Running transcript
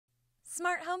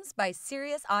Smart Homes by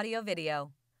Sirius Audio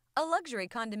Video. A luxury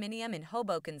condominium in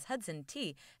Hoboken's Hudson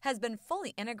has been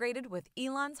fully integrated with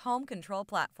Elan's home control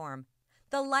platform.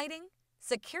 The lighting,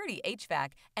 security HVAC,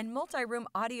 and multi-room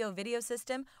audio-video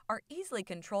system are easily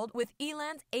controlled with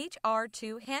Elan's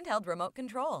HR2 handheld remote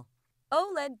control.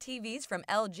 OLED TVs from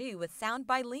LG with sound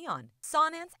by Elan.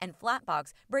 Sonance and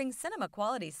Flatbox bring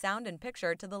cinema-quality sound and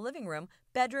picture to the living room,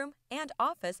 bedroom, and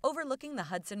office overlooking the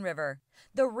Hudson River.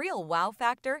 The real wow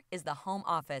factor is the home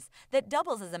office that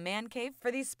doubles as a man cave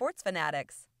for these sports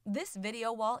fanatics. This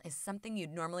video wall is something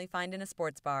you'd normally find in a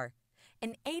sports bar.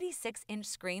 An 86-inch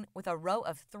screen with a row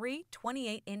of three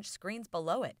 28-inch screens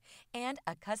below it, and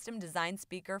a custom-designed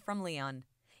speaker from Elan.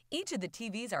 Each of the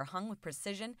TVs are hung with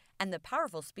precision, and the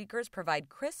powerful speakers provide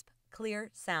crisp, clear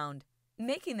sound,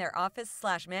 making their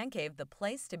office/man cave the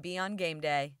place to be on game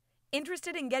day.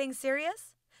 Interested in getting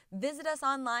serious? Visit us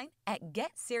online at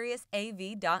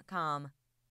GetSeriousAV.com.